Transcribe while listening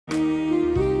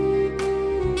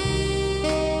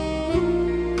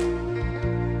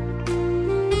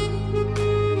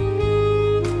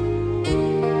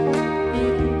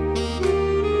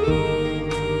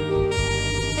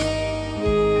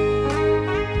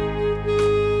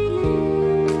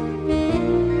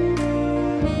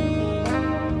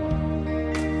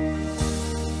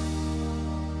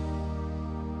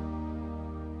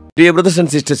Dear brothers and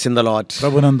sisters in the Lord,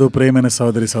 ప్రభునందు ప్రియమైన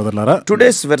సోదరి సోదరులారా,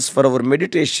 today's verse for our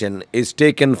meditation is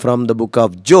taken from the book of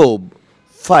Job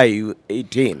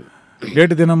 5:18.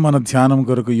 నేటి దినం మన ధ్యానం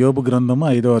కొరకు యోబు గ్రంథము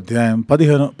 5వ అధ్యాయం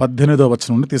 18వ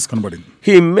వచనం నుండి తీసుకొనబడింది.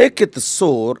 He maketh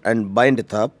sore and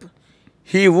bindeth up,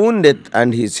 he woundeth and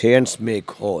his hands make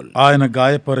whole. ఆయన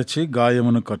గాయపరచి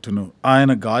గాయమును కట్టును,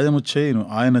 ఆయన గాయము చేయును,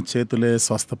 ఆయన చేతులే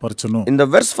స్వస్థపరచును. In the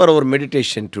verse for our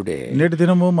meditation today, నేటి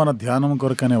దినము మన ధ్యానం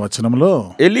కొరకు అనే వచనంలో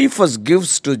Eliphaz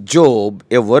gives to Job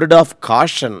a word of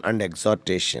caution and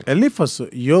exhortation. Eliphaz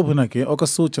యోబునకి ఒక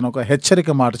సూచన, ఒక హెచ్చరిక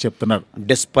మాట చెప్తున్నాడు.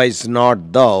 Despise not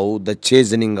thou the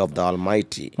chastening of the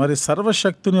Almighty. మరి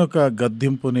సర్వశక్తుని యొక్క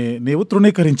గద్దింపుని నీవు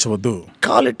తృణీకరించవద్దు.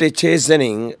 Call it a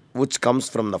chastening which comes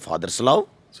from the Father's love.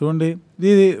 చూడండి,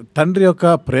 ఇది తండ్రి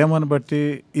యొక్క ప్రేమను బట్టి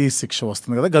ఈ శిక్ష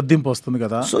వస్తుంది కదా, గద్దింపు వస్తుంది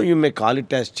కదా. So you may call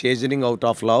it as chastening out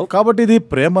of love. కాబట్టి ఇది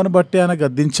ప్రేమను బట్టి ఆయన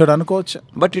గద్దించాడు అనుకోవచ్చు.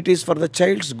 But it is for the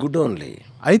child's good only.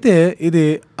 అయితే ఇది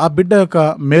ఆ బిడ్డ యొక్క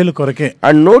మేలు కొరకే.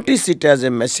 And notice it as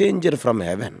a messenger from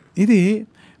heaven. ఇది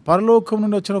పరలోకం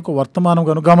నుండి వచ్చిన ఒక వర్తమానం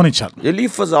గాను గమనించాలి.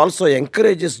 Eliphaz also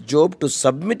encourages Job to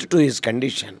submit to his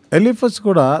condition. Eliphaz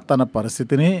కూడా తన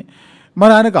పరిస్థితిని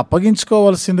మరి ఆయనకు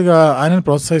అప్పగించుకోవాల్సిందిగా ఆయనను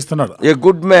ప్రోత్సహిస్తున్నాడు. A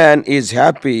good man is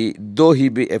happy though he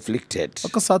be afflicted.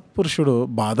 ఒక సత్పురుషుడు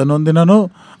బాధ నొందినను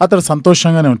అతడు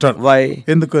సంతోషంగానే ఉంటాడు. Why?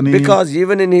 ఎందుకని? Because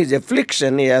even in his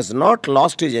affliction he has not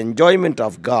lost his enjoyment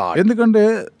of God. ఎందుకంటే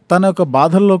తన యొక్క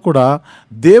బాధల్లో కూడా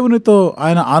దేవునితో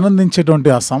ఆయన ఆనందించేటువంటి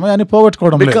ఆ సమయాన్ని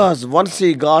పోగొట్టుకోవడం లేదు. Because once he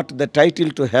got the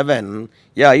title to heaven,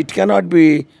 it cannot be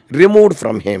removed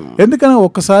from him. ఎందుకని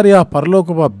ఒక్కసారి ఆ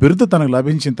పరలోకపు బిరుదు తనకు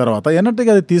లభించిన తర్వాత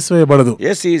ఎన్నటిగా అది తీసివేయబడదు.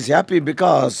 Yes, he is happy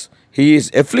because he is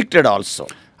afflicted also.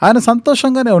 ఆయన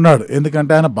సంతోషంగానే ఉన్నాడు,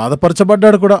 ఎందుకంటే ఆయన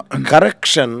బాధపరచబడ్డాడు కూడా.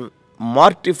 Correction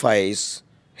mortifies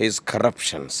his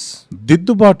corruptions.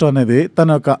 దిద్దుబాటు అనేది తన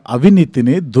యొక్క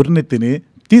అవినీతిని, దుర్నీతిని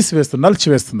తీసివేస్తుంది,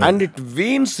 నలిచివేస్తుంది. And it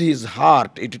weans his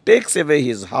heart, it takes away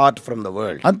his heart from the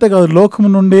world. అంతేకాదు, లోకము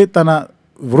నుండి తన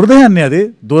హృదయాన్ని అది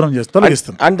దూరం చేస్తూ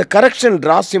తొలగిస్తుంది. And the correction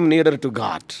draws him nearer to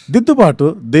God. దిద్దుబాటు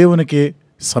దేవునికి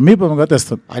సమీపంగా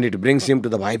తెస్తుంది. And it brings him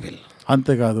to the Bible.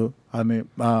 అంతేకాదు, అని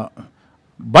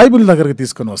బైబిల్ దగ్గరికి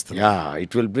తీసుకొని వస్తుంది.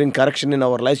 It will bring correction in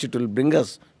our lives, it will bring us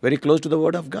very close to the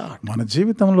word of God. మన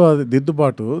జీవితంలో అది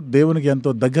దిద్దుబాటు దేవునికి ఎంతో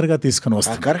దగ్గరగా తీసుకొని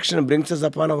వస్తుంది. Correction brings us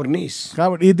upon our knees.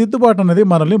 కాబట్టి ఈ దిద్దుబాటు అనేది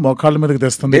మనల్ని మోకాళ్ళ మీదకి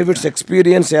తెస్తుంది. David's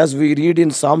experience, as we read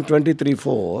in Psalm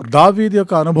 23:4, దావీదు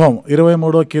యొక్క అనుభవం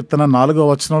 23వ కీర్తన 4వ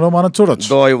వచనంలో మనం చూడొచ్చు.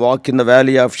 Though I walk in the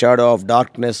valley of shadow of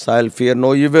darkness, I'll fear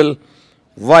no evil.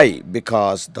 Why?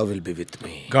 Because thou will be with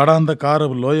me.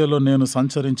 గాఢాంధకారపు లోయలో నేను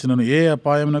సంచరించినను, ఏ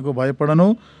అపాయమునకు భయపడను,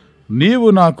 నీవు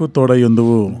నాకు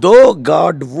తోడయుందువు. Though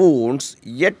God wounds,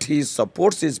 yet he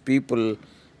supports his people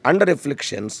under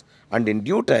afflictions, and in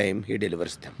due time he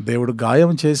delivers them. దేవుడు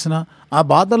గాయం చేసిన ఆ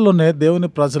బాధల్లోనే దేవుని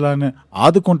ప్రజలని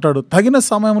ఆదుకుంటాడు, తగిన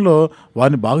సమయంలో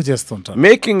వారిని బాగు చేస్తుంటాడు.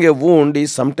 Making a wound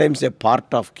is sometimes a part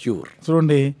of cure.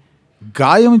 చూడండి,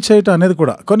 గాయం చేయటం అనేది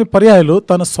కూడా కొన్ని పర్యాయాలు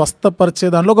తను స్వస్థపరిచే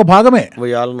దానిలో ఒక భాగమే.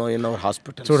 We all know in our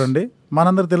hospitals. చూడండి,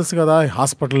 మనందరూ తెలుసు కదా,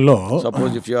 హాస్పిటల్లో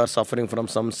Suppose if you are suffering from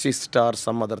some cyst or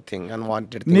some other thing,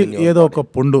 unwanted thing నీ in your ఏదో body, ఒక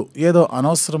పుండు, ఏదో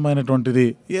అనవసరమైనటువంటిది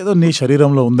ఏదో నీ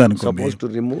శరీరంలో ఉంది అనుకోండి. supposed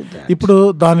to remove that. ఇప్పుడు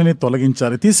దానిని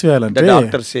తొలగించాలి, The తీసివేయాలంటే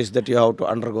doctor says that you have to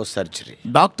undergo surgery.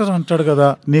 Doctor అంటాడు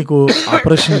కదా, నీకు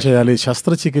ఆపరేషన్ చేయాలి,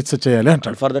 శస్త్రచికిత్స చేయాలి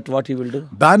అంటాడు. And for that what he will do?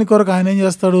 దాని కొరకు ఆయన ఏం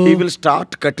చేస్తాడు? He will start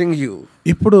cutting you.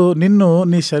 ఇప్పుడు నిన్ను,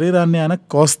 నీ శరీరాన్ని ఆయన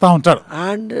కోస్తా ఉంటాడు.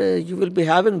 And you will be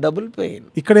having double pain.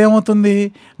 ఇక్కడ ఏమవుతుంది?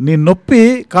 నీ నొప్పి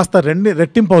కాస్త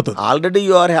రెట్టింపు అవుతుంది. Already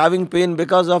you are having pain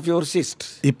because of your cyst.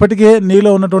 ఇప్పటికే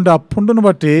నీలో ఉన్నటువంటి ఆ పుండును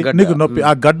బట్టి నీకు నొప్పి,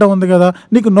 ఆ గడ్డ ఉంది కదా,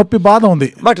 నీకు నొప్పి బాధ ఉంది.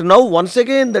 But now once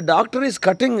again the doctor is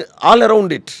cutting all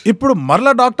around it. ఇప్పుడు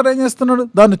మరలా డాక్టర్ ఏం చేస్తున్నాడు?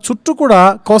 దాని చుట్టూ కూడా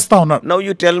కోస్తా ఉన్నాడు. Now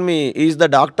you tell me, is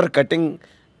the doctor cutting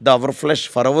our flesh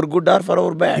for our good or for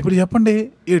our bad? ఇప్పుడు చెప్పండి,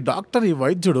 ఈ డాక్టర్, ఈ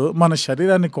వైద్యుడు మన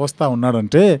శరీరాన్ని కోస్తా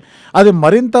ఉన్నాడంటే అది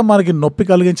మరింత మనకి నొప్పి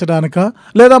కలిగించడానికా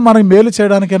లేదా మనకి మేలు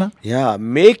చేయడానికేనా?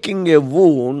 Making a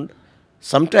wound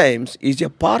sometimes is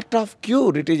a part of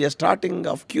cure. It is a starting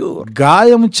of cure.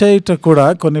 గాయం చేయుట కూడా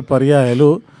కొన్ని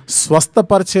పర్యాయాలు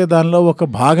స్వస్థపరిచే దానిలో ఒక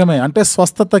భాగమే. అంటే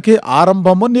స్వస్థతకి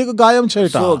ఆరంభము నీకు గాయం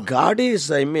చేయట. So God is,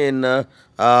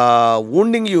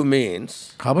 wounding you means,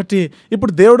 కాబట్టి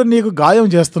ఇప్పుడు దేవుడు నీకు గాయం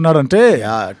చేస్తున్నాడంటే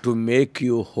to make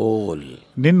you whole.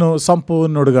 నిన్ను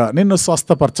సంపూర్ణుడుగా, నిన్ను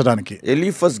స్వస్థపరచడానికి.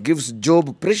 Eliphaz gives Job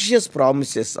precious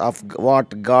promises of what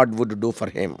God would do for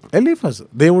him. Eliphaz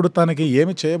దేవుడు తనకి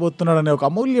ఏమి చేయబోతున్నాడనే ఒక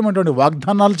అమూల్యమైనటువంటి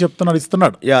వాగ్దానాలు చెప్తున్నాడు,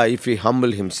 ఇస్తున్నాడు. If he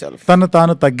humble himself. తను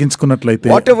తాను తగ్గించుకున్నట్లయితే,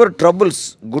 whatever troubles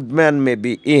good man may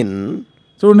be in,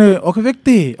 చూడండి, ఒక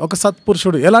వ్యక్తి, ఒక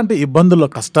సత్పురుషుడు ఎలాంటి ఇబ్బందుల్లో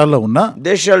కష్టాల్లో ఉన్నా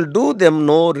they shall do them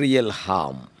no real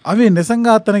harm. అవి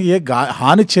నిజంగా అతనికి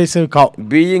హాని చేసేవి కావు.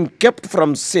 Being kept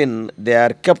from sin, they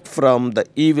are kept from the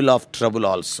evil of trouble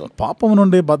also. పాపం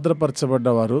నుండి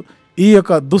భద్రపరచబడ్డవారు ఈ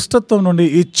యొక్క దుష్టత్వం నుండి,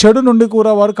 ఈ చెడు నుండి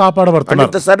కూడా వారు And if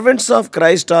కాపాడబడుతున్నారు. the servants of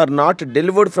Christ are not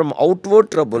delivered from outward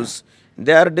troubles,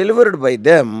 they are delivered by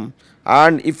them.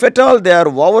 And if at all they are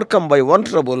overcome by one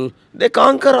trouble, they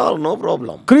conquer all, no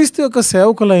problem. క్రీస్తు యొక్క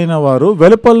సేవకులైన వారు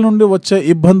వెలుపల నుండి వచ్చే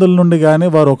ఇబ్బందుల నుండి కానీ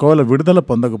వారు ఒకవేళ విడుదల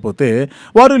పొందకపోతే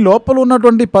వారు లోపల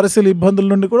ఉన్నటువంటి పరిస్థితుల ఇబ్బందుల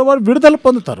నుండి కూడా వారు విడుదల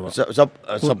పొందుతారు.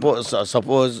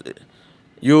 Suppose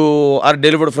you are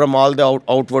delivered from all the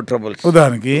outward troubles.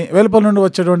 ఉదాహరణకి వెలుపల నుండి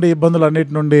వచ్చేటువంటి ఇబ్బందులు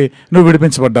అన్నిటి నుండి నువ్వు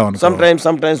విడిపించబడ్డావు అనుకో.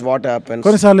 Sometimes what happens?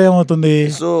 కొన్నిసార్లు ఏమవుతుంది?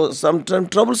 So sometimes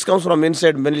troubles comes from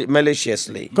inside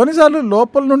maliciously. కొన్నిసార్లు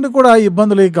లోపల నుండి కూడా ఈ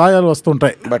ఇబ్బందులు, ఈ గాయాలు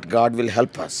వస్తుంటాయి. But God will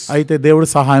help us. అయితే దేవుడు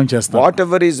సహాయం చేస్తాడు.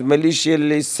 Whatever is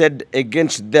maliciously said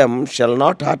against them shall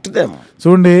not hurt them.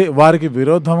 చూడండి, వారికి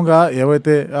విరోధంగా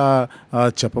ఏవైతే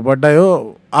చెప్పబడ్డాయో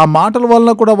ఆ మాటల వల్ల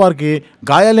కూడా వారికి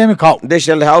గాయాలేమి కావు. They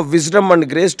shall have wisdom and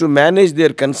grace to manage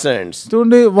their concerns.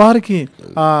 చూడండి, వారికి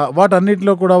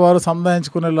వాటన్నిటిలో కూడా వారు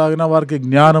సంధాయించుకునేలాగిన వారికి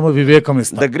జ్ఞానము, వివేకం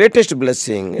ఇస్తారు. The greatest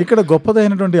blessing, ఇక్కడ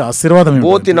గొప్పదైనటువంటి ఆశీర్వాదం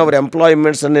both in our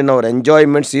employments and in our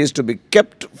enjoyments, is to be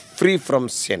kept free from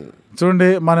sin. చూడండి,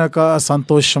 మన యొక్క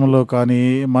సంతోషంలో కానీ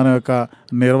మన యొక్క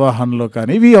నిర్వహణలో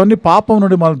కానీ ఇవి అన్ని పాపం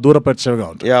నుండి మనం దూరపరిచేవిగా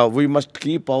ఉంటాయి. Yeah, we must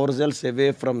keep ourselves away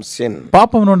from sin.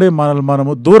 పాపం నుండి మనల్ని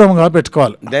మనము దూరంగా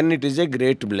పెట్టుకోవాలి. Then it is a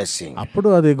great blessing. అప్పుడు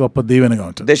అది గొప్ప దీవెనగా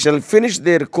ఉంటుంది. They shall finish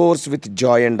their course with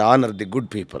joy and honor, the good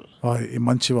people. ఈ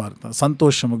మంచి వార్త,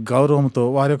 సంతోషము, గౌరవంతో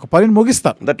వారి యొక్క పనిని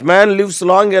ముగిస్తారు. That man lives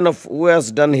long enough who has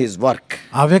done his work.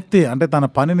 ఆ వ్యక్తి అంటే తన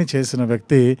పనిని చేసిన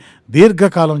వ్యక్తి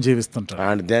దీర్ఘకాలం జీవిస్తుంటాడు.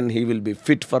 And then he will be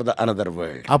fit for the another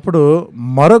world. అప్పుడు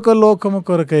మరొక లోకము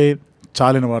కొరకై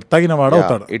చాలినవాడు, తగినవాడు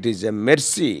అవుతాడు. It is a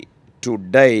mercy to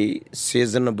die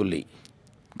seasonably.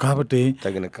 కాబట్టి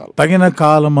తగిన తగిన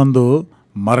కాలమందు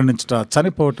మరణించుట,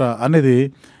 చనిపోవట అనేది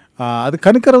అది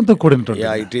కనికరంతో కూడినటువంటి.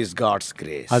 Yeah, it is God's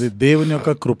grace. అది దేవుని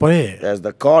యొక్క కృపయే. As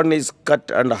the corn is cut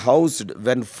and housed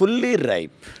when fully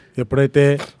ripe. ఎప్పుడైతే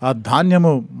ఆ ధాన్యము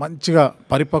మంచిగా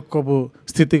పరిపక్వపు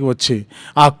స్థితికి వచ్చి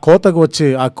ఆ కోతకు వచ్చి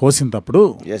ఆ కోసినప్పుడు,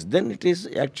 yes, then it is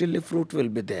actually fruit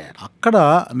will be there. అక్కడ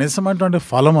నిజమైనటువంటి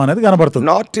ఫలం అనేది కనబడుతుంది.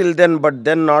 Not till then, but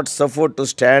then not suffer to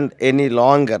stand any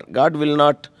longer. God will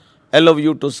not allow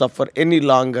you to suffer any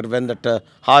longer when that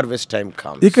harvest time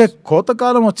comes. ఇక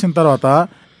కోతకాలం వచ్చిన తర్వాత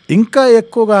ఇంకా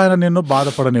ఎక్కువగా ఆయన నిన్ను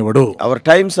బాధపడనివ్వడు. Our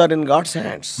times are in God's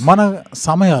hands. మన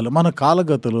సమయాలు, మన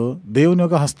కాలగతులు దేవుని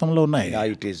యొక్క హస్తంలో ఉన్నాయి.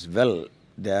 Yeah, it is well,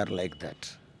 they are like that.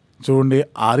 చూడండి,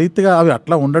 ఆ రీతిగా అవి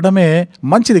అట్లా ఉండడమే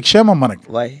మంచిది, క్షేమం మనకి.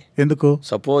 Why? ఎందుకు?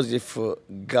 Suppose if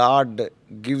God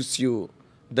gives you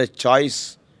the choice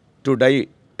to die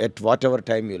at whatever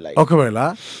time you like. ఒకవేళ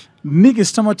నీకు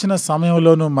ఇష్టం వచ్చిన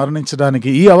సమయంలో నువ్వు మరణించడానికి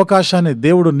ఈ అవకాశాన్ని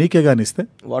దేవుడు నీకే గానిస్తే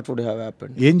what would have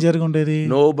happened? ఏం జరిగి ఉండేది?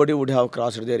 Nobody would have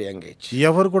crossed their young age.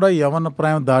 ఎవరు కూడా యవన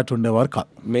ప్రాయం దాటి ఉండేవారు కాదు.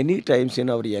 Many times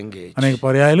in our young age. అనేక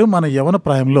పర్యాయాలు మన యవన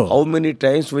ప్రాయంలో How many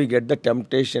times we get the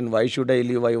temptation, why should I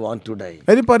live, I want to die.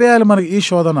 ఎన్ని పర్యాయాలు మనకి ఈ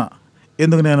శోధన,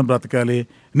 ఎందుకు నేను బ్రతకాలి,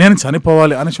 నేను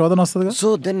చనిపోవాలి అనే శోధన వస్తుంది. So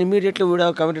then immediately we would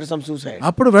have committed some suicide.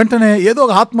 అప్పుడు వెంటనే ఏదో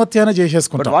ఒక ఆత్మహత్యనే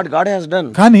చేసేసుకుంటాం. But what God has done?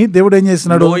 కానీ దేవుడు ఏం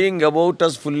చేసినాడు? Knowing about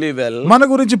us fully well, మన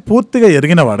గురించి పూర్తిగా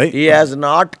ఎరిగిన వాడే He has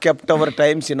not kept our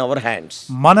times in our hands.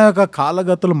 మన యొక్క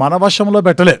కాలగతులు మన వశంలో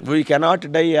పెట్టలే. We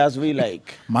cannot die as we like.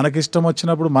 మనకిష్టం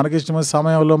వచ్చినప్పుడు మనకిష్టమైన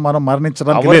సమయంలో మనం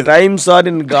మరణించడానికి Our లేదు. times are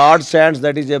in God's hands.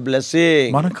 That is a blessing.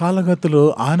 మన కాలగతులు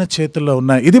ఆయన చేతుల్లో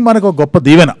ఉన్నాయి. ఇది మనకు ఒక గొప్ప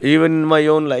దీవెన. Even in my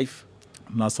own life.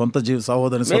 నా సొంత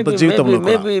సహోదరుని సొంత జీవితంలో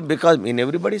maybe because in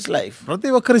everybody's life. ప్రతి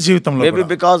ఒక్కరి జీవితంలో Maybe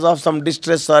because of some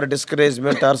distress or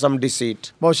discouragement or some deceit.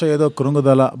 బహుశా ఏదో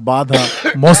కృంగుదల, బాధ,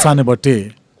 మోసాన్ని బట్టి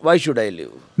Why should I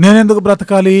live? నేను ఎందుకు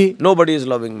బ్రతకాలి? Nobody is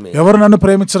loving me. ఎవరు నన్ను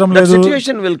ప్రేమించడం That లేదు.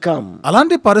 situation will come.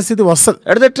 అలాంటి పరిస్థితి వస్తుంది.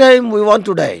 At that time we want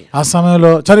to die. ఆ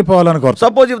సమయంలో చనిపోవాలని కోరుతాం.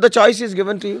 Suppose if the choice is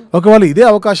given to you, ఒకవేళ ఇదే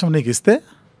అవకాశం నీకు ఇస్తే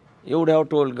you would have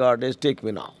told God, "Just take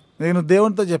me now." నేను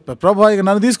దేవునితో చెప్పా, ప్రభా ఇక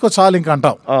నన్ను తీసుకో చాలు ఇంకా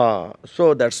అంటాం. So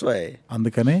that's why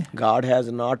అందుకని God has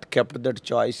not kept that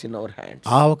choice in our hands.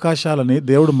 ఆ అవకాశాలని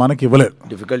దేవుడు మనకి ఇవ్వలేదు.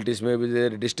 Difficulties may be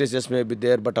there, distresses may be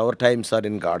there, but our times are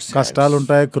in God's hands. కష్టాలు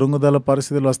ఉంటాయి, కృంగుదల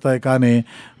పరిస్థితులు వస్తాయి, కానీ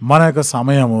మన యొక్క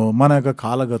సమయము, మన యొక్క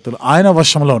కాలగతులు ఆయన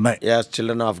వశంలో ఉన్నాయి. Yes,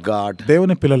 children of God,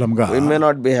 దేవుని పిల్లలంగా we may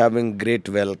not be having great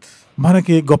wealth,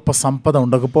 మనకి గొప్ప సంపద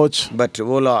ఉండకపోవచ్చు, but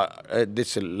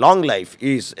this long life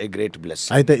is a great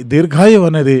blessing. అయితే దీర్ఘాయువు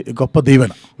అనేది గొప్ప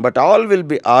దీవెన. But all will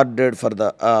be ordered for the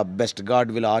best. God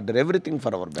will order everything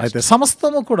for our best. అయితే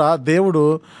సమస్తము కూడా దేవుడు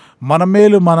మన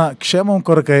మేలు, మన క్షేమం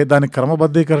కొరకై దాన్ని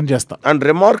క్రమబద్ధీకరణ చేస్తాడు. And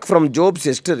remark from Job's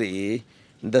history,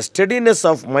 the steadiness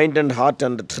of mind and heart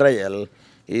under trial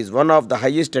is one of the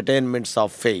highest attainments of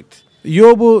faith.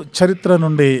 యోబు చరిత్ర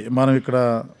నుండి మనం ఇక్కడ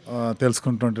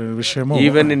తెలుసుకుంటున్న విషయము,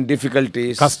 Even in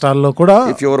difficulties, కష్టాల్లో కూడా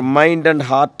if your mind and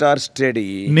heart are steady,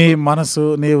 నీ మనసు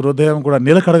నీ హృదయం కూడా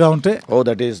నిలకడగా ఉంటే,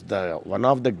 that is the one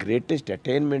of the greatest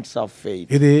attainments of faith.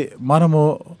 ఇది మనము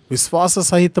విశ్వాస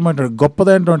సహితమైన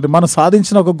గొప్పదైనటువంటి మనం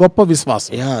సాధించిన ఒక గొప్ప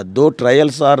విశ్వాసం. Though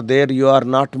trials are there, you are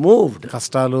not moved.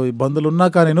 కష్టాలు ఇబ్బందులు ఉన్నా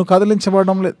కానీ నువ్వు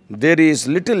కదిలించబడడం లేదు. There is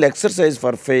little exercise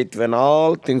for faith when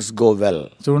all things go well.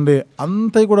 చూడండి,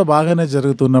 అంతా కూడా బాగానే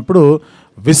జరుగుతున్నప్పుడు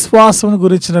విశ్వాసం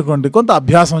గురించినటువంటి కొంత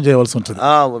అభ్యాసం చేయవలసి ఉంటుంది.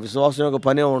 విశ్వాసం యొక్క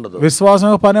పనే ఉండదు. విశ్వాసం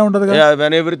యొక్క పనే ఉండదు కదా.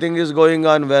 When everything is going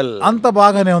on well, అంత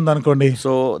బాగానే ఉంది అనుకోండి.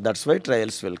 So that's why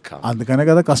trials will come. అందుకనే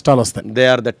కదా కష్టాలు వస్తాయి. They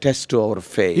are the test to our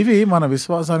faith. ఇవి మన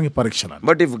విశ్వాసానికి పరీక్షలు.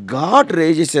 But if God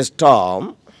raises a storm,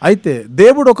 అయితే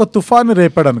దేవుడు ఒక తుఫాను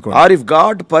రేపాడు అనుకో, or if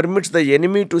God permits the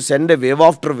enemy to send a wave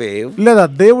after wave, లేదా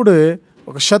దేవుడు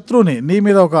ఒక శత్రువుని నీ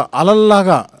మీద ఒక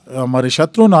అలల్లాగా మరి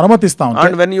శత్రువుని అనుమతిస్తా ఉంటాడు.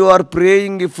 And when you are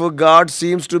praying, if God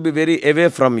seems to be very away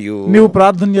from you, నీవు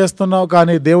ప్రార్థన చేస్తున్నావు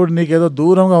కానీ దేవుడు నీకేదో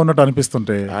దూరంగా ఉన్నట్టు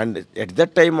అనిపిస్తుంటే, and at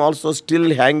that time also still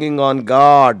hanging on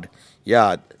God,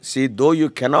 see, though you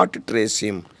cannot trace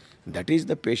him, that is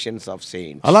the patience of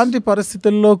saints. అలాంటి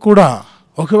పరిస్థితుల్లో కూడా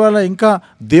ఒకవేళ ఇంకా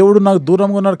దేవుడు నాకు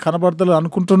దూరంగా ఉన్నాడు కనబడతలేదు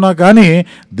అనుకుంటున్నా కానీ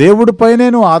దేవుడి పైనే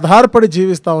నువ్వు ఆధారపడి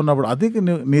జీవిస్తా ఉన్నప్పుడు అది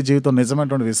నీ జీవితం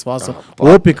నిజమైనటువంటి విశ్వాసం,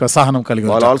 ఓపిక, సహనం కలిగి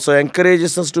Paul also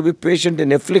encourages us to be patient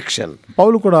in affliction.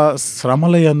 పౌలు కూడా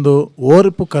శ్రమలయందు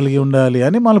ఓర్పు కలిగి ఉండాలి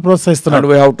అని మనం ప్రోత్సహిస్తున్నాడు.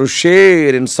 And we have to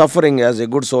share in suffering as a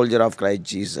good soldier of Christ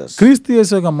Jesus. క్రీస్తు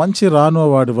యేసు ఒక మంచి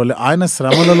రానువాడి వల్ల ఆయన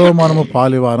శ్రమలలో మనము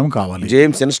పాలివారం కావాలి.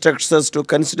 James instructs us to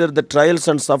consider the trials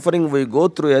and suffering we go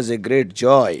through as a great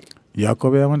joy.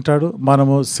 యాకోబు ఏమంటాడు?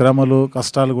 మనము శ్రమలు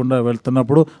కష్టాలు గుండా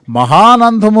వెళ్తున్నప్పుడు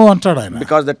మహానందము అంటాడు ఆయన.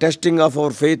 Because the testing of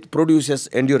our faith produces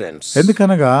endurance.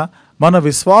 ఎందుకనగా మన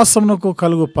విశ్వాసమునకు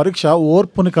కలుగు పరీక్ష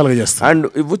ఓర్పుని కలుగజేస్తుంది. And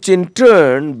which in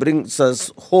turn brings us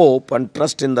hope and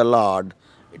trust in the Lord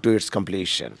to its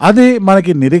completion. అది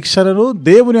మనకి నిరీక్షణను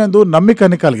దేవుని యందు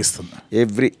నమ్మికని కలిగిస్తుంది.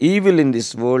 Every evil in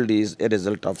this world is a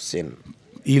result of sin.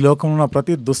 ఈ లోకంలో ఉన్న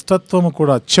ప్రతి దుష్టత్వము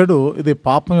కూడా చెడు, ఇది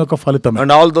పాపం యొక్క ఫలితం.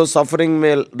 And although suffering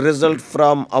may result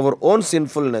from our own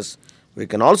sinfulness, we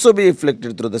can also be afflicted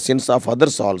through the sins of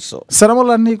others also.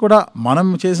 శ్రమలన్నీ కూడా మనం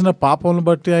చేసిన పాపములను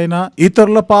బట్టి అయినా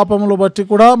ఇతరుల పాపములు బట్టి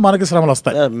కూడా మనకి శ్రమలు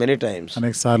వస్తాయి. Many times.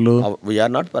 అనేక సార్లు we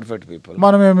are not perfect people.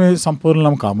 మనమేమి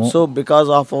సంపూర్ణం కాము. So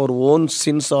because of our own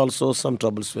sins also some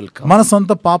troubles will come. మన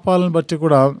సొంత పాపాలను బట్టి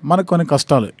కూడా మనకు కొన్ని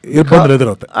కష్టాలు, ఇబ్బందులు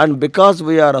ఎదురవుతాయి. And because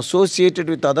we are associated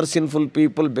with other sinful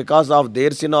people, because of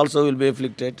their sin also will be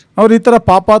afflicted. మరి ఇతర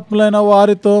పాపాత్ములైన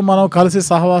వారితో మనం కలిసి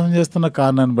సహవాసం చేస్తున్న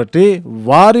కారణాన్ని బట్టి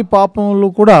వారి పాపం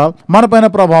కూడా మన పైన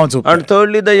ప్రభావం చూపుతాయి. And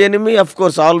thirdly, the enemy, of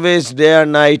course, always day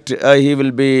and night he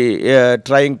will be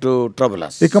trying to trouble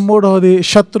us. ఇక మూడవది,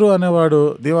 శత్రు అనేవాడు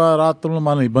దివారాత్రులు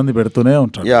మనం ఇబ్బంది పెడుతూనే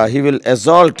ఉంటాడు. He will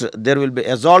assault. There will be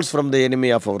assaults from the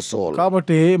enemy of our soul.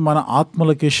 కాబట్టి మన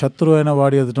ఆత్మలకి శత్రు అయిన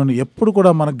వాడి ఎదుట ఎప్పుడు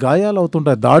కూడా మన గాయాలు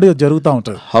అవుతుంటాయి, దాడి జరుగుతూ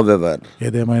ఉంటుంది. However,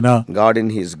 ఏదేమైనా God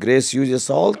in his grace uses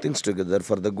all things together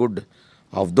for the good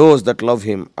of those that love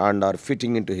him and are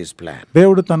fitting into his plan.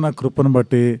 దేవుడు తన కృపను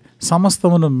బట్టి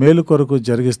సమస్తమును మేలు కొరకు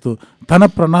జరిగిస్తూ తన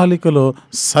ప్రణాళికలో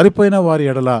సరిపోయిన వారి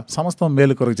ఎడల సమస్తం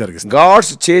మేలు కొరకు జరిగిస్తాడు.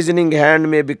 God's chastening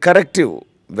hand may be corrective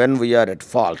when we are at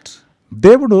fault.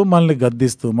 దేవుడు మనల్ని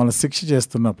గద్దిస్తూ మనల్ని శిక్ష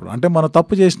చేస్తున్నప్పుడు, అంటే మనం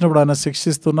తప్పు చేసినప్పుడు ఆయన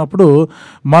శిక్షిస్తున్నప్పుడు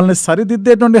మనల్ని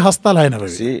సరిదిద్దేటువంటి హస్తాలు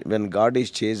ఆయనవి. See, when God is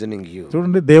chastening you,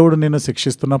 చూడండి, దేవుడు నిన్ను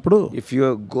శిక్షిస్తున్నప్పుడు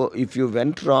if you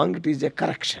went wrong, it is a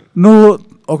correction. నువ్వు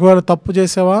ఒకవేళ తప్పు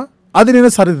చేసావా, అది నేను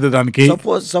సరిదిద్దడానికి.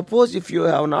 Suppose if you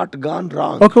have not gone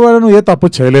wrong, ఒకవేళ నువ్వు ఏ తప్పు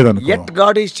చేయలేదనుకో, yet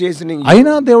God is chastening you,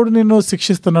 అయినా దేవుడు నిన్ను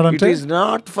శిక్షిస్తున్నాడంటే it is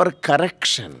not for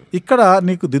correction. ఇక్కడ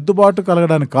నీకు దిద్దుబాటు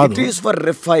కలగడానికి కాదు, it is for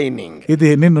refining. ఇది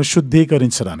నిన్ను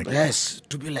శుద్ధీకరించడానికి. Yes,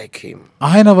 to be like him.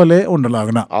 ఆయన వలె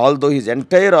ఉండలాగున. Although his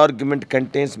entire argument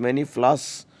contains many flaws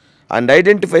and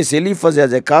identifies Eliphaz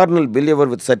as a carnal believer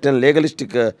with certain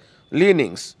legalistic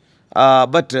leanings,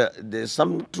 but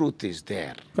some truth is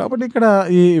there. కాబట్టి ఇక్కడ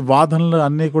ఈ వాదనలు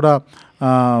అన్నీ కూడా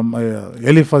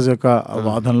ఎలీఫజ్ యొక్క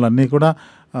వాదనలు అన్నీ కూడా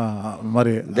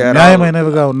మరి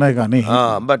న్యాయమైనవిగా ఉన్నాయి కానీ,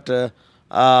 but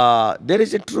there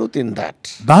is a truth in that.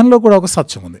 దానిలో కూడా ఒక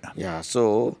సత్యం ఉంది. So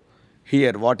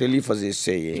Here, what Eliphaz is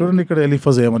saying. చూడండి ఇక్కడ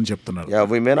ఎలీఫజ్ ఏమని చెప్తున్నాడు. Yeah,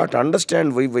 we may not understand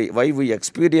why we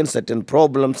experience certain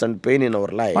problems and pain in our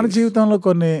life. మన జీవితంలో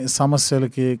కొన్ని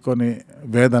సమస్యలకి, కొన్ని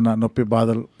వేదన, నొప్పి,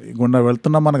 బాధలు గుండా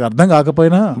వెళ్తున్నా మనకు అర్థం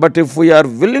కాకపోయినా, But if we are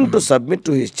willing to submit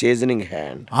to His chastening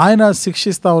hand ఆయన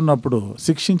శిక్షిస్తా ఉన్నప్పుడు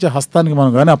శిక్షించే హస్తానికి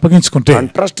మనం కానీ అప్పగించుకుంటే,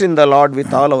 and trust in the Lord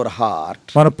with all our heart,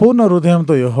 మన పూర్ణ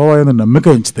హృదయంతో యెహోవా యందు నమ్మిక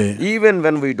ఉంచితే, even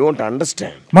when we don't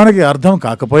understand, మనకి అర్థం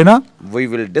కాకపోయినా, we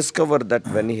will discover that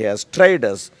when He has tried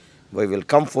us, we will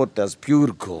come forth as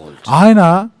pure gold. ఆయన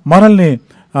మనల్ని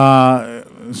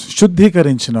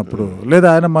శుద్ధీకరించినప్పుడు లేదా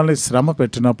ఆయన మనల్ని శ్రమ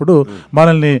పెట్టినప్పుడు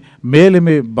మనల్ని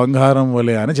మేలిమి బంగారం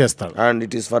వలె అని చేస్తాడు. And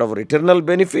it is for our eternal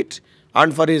benefit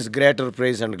and for His greater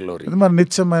praise and glory. ఇది మన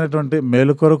నిత్యమైనటువంటి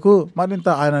మేలు కొరకు, మరింత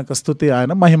ఆయన యొక్క స్తుతి,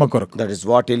 ఆయన మహిమ కొరకు. That is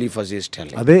what Eliphaz is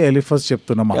telling. అదే ఎలీఫజ్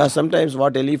చెప్తున్న మాట. Yeah, sometimes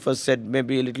what Eliphaz said may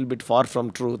be a little bit far from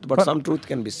truth, but some truth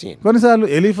can be seen. కొన్నిసార్లు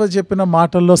ఎలీఫజ్ చెప్పిన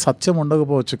మాటల్లో సత్యం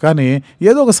ఉండకపోవచ్చు, కానీ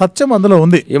ఏదో ఒక సత్యం అందులో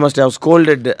ఉంది. He must have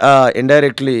scolded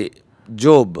indirectly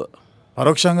Job,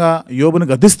 పరోక్షంగా యోబుని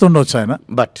గద్దిస్తుండొచ్చు ఆయన,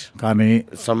 but కానీ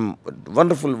some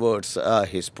wonderful words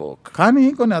he spoke. కానీ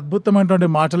కొన్ని అద్భుతమైనటువంటి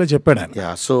మాటలే చెప్పాడు ఆయన.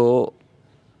 Yeah, so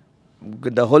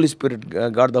the Holy Spirit,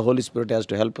 God the Holy Spirit has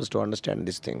to help us to understand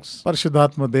these things.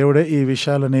 పరిశుద్ధాత్మ దేవుడే ఈ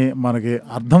విషయాలని మనకి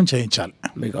అర్థం చేయించాలి.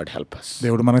 May God help us.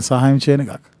 దేవుడు మనకి సహాయం చేయను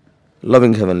గాక.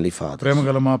 Loving Heavenly Father,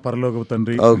 ప్రేమగల మా పరలోకపు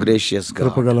తండ్రి, oh gracious God,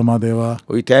 కృపగల మా దేవా,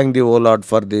 we thank Thee, O Lord,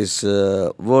 for these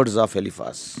words of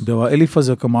Eliphaz. దేవా ఎలీఫజ్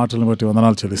యొక్క మాటలను బట్టి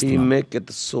వందనాలు He చెల్లిస్తున్నాను.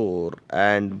 maketh sore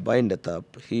and bindeth up,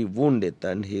 He woundeth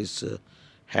and His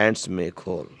hands make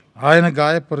whole. ఆయన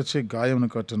గాయపరిచి గాయమును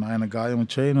కట్టును, ఆయన గాయము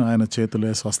చేయును, ఆయన చేతులే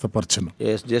స్వస్థపరచును.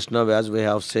 Yes, just now as we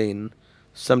have seen,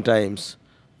 sometimes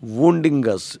wounding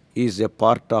us is a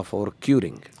part of our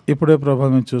curing. ఇప్పుడే ప్రభా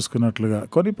మేము చూసుకున్నట్లుగా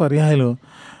కొన్ని పర్యాయాలు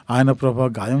ఆయన ప్రభా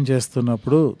గాయం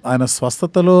చేస్తున్నప్పుడు ఆయన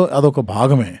స్వస్థతలో అదొక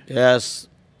భాగమే. Yes,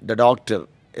 the doctor,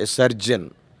 a surgeon,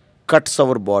 cuts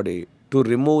our body to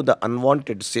remove the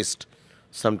unwanted cyst.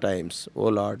 Sometimes, oh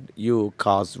Lord, you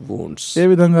cause wounds. ఏ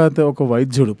విధంగా అయితే ఒక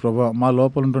వైద్యుడు ప్రభా మా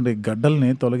లోపల ఉన్నటువంటి గడ్డల్ని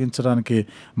తొలగించడానికి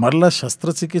మరలా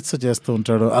శస్త్రచికిత్స చేస్తూ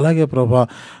ఉంటాడు, అలాగే ప్రభా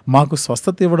మాకు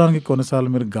స్వస్థత ఇవ్వడానికి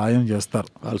కొన్నిసార్లు మీరు గాయం చేస్తారు.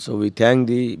 Also, we thank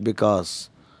Thee because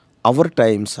our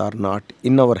times are not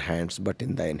in our hands but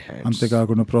in Thine hands.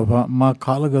 అంతేకాకుండా ప్రభా మా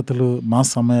కాలగతులు, మా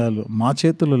సమయాలు మా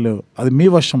చేతుల్లో లేవు, అది మీ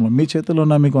వశంలో, మీ చేతుల్లో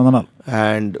ఉన్న మీకు వందనాలు.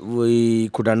 And we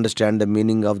could understand the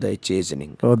meaning of Thy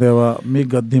chastening. ఓ దేవా, మీ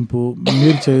గద్దింపు,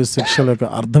 మీరు చేయు శిక్షల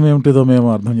యొక్క అర్థం ఏమిటిదో మేము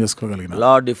అర్థం చేసుకోగలిగిన.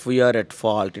 Lord, if we are at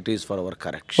fault, it is for our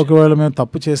correction. ఒకవేళ మేము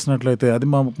తప్పు చేసినట్లయితే అది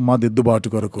మా దిద్దుబాటు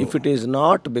కొరకు. If it is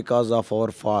not because of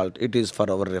our fault, it is for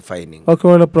our refining.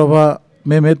 ఒకవేళ ప్రభా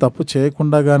మేమే తప్పు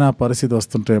చేయకుండా గానీ ఆ పరిస్థితి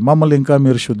వస్తుంటే మమ్మల్ని ఇంకా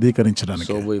మీరు శుద్ధీకరించడానికి.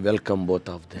 So we welcome both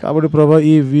of them. కాబట్టి ప్రభా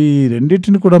ఈ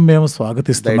రెండింటిని కూడా మేము Thy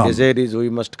స్వాగతిస్తున్నాం. desire is we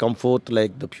must come forth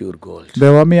like the pure gold.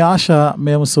 దేవా మీ ఆశ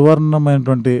మేము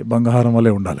సువర్ణమైనటువంటి బంగారం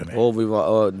వలె ఉండాలని.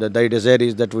 Thy desire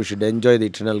is that we should enjoy the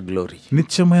eternal glory.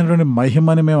 నిత్యమైనటువంటి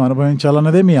మహిమని మేము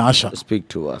అనుభవించాలన్నదే మీ ఆశ. Speak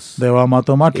to us. దేవా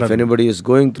మాతో If మాట్లాడు. anybody is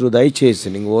going through Thy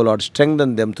chastening, O Lord,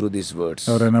 strengthen them through these words.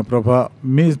 ఎవరైనా ప్రభా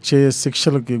మీ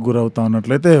శిక్షలకి గురవుతా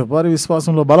ఉన్నట్లయితే వారి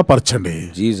విశ్వాసంలో బలపరచండి.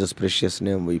 Jesus precious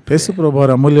name we pray. యేసు ప్రభు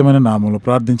వారి అమూల్యమైన నామములో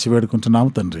ప్రార్థించి వేడుకుంటున్నాము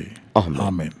తండ్రి. Amen.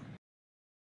 Amen.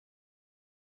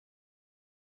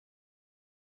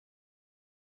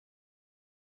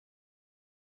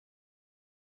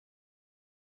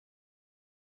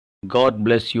 God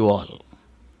bless you all.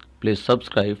 Please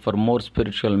subscribe for more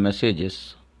spiritual messages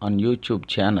on YouTube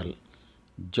channel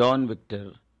John Victor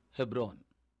Hebron.